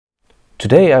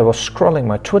Today I was scrolling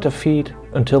my Twitter feed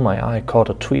until my eye caught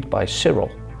a tweet by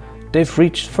Siril. They've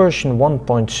reached version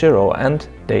 1.0 and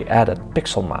they added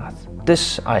pixel math.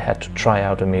 This I had to try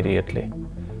out immediately.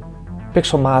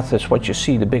 Pixel math is what you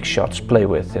see the big shots play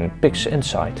with in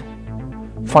PixInsight.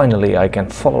 Finally, I can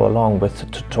follow along with the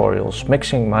tutorials,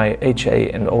 mixing my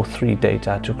HA and O3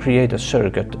 data to create a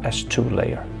surrogate S2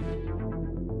 layer.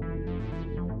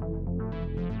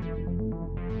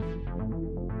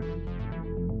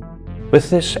 With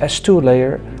this S2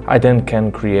 layer, I then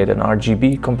can create an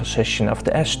RGB composition of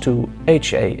the S2,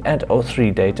 HA and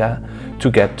O3 data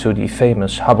to get to the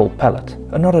famous Hubble palette.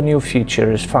 Another new feature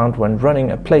is found when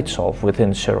running a plate solve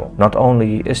within Siril. Not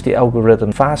only is the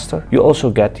algorithm faster, you also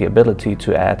get the ability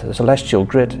to add a celestial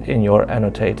grid in your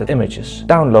annotated images.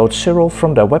 Download Siril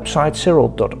from their website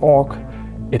siril.org.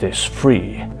 It is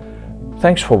free.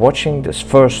 Thanks for watching this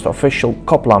first official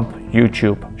Koplamp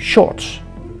YouTube Shorts.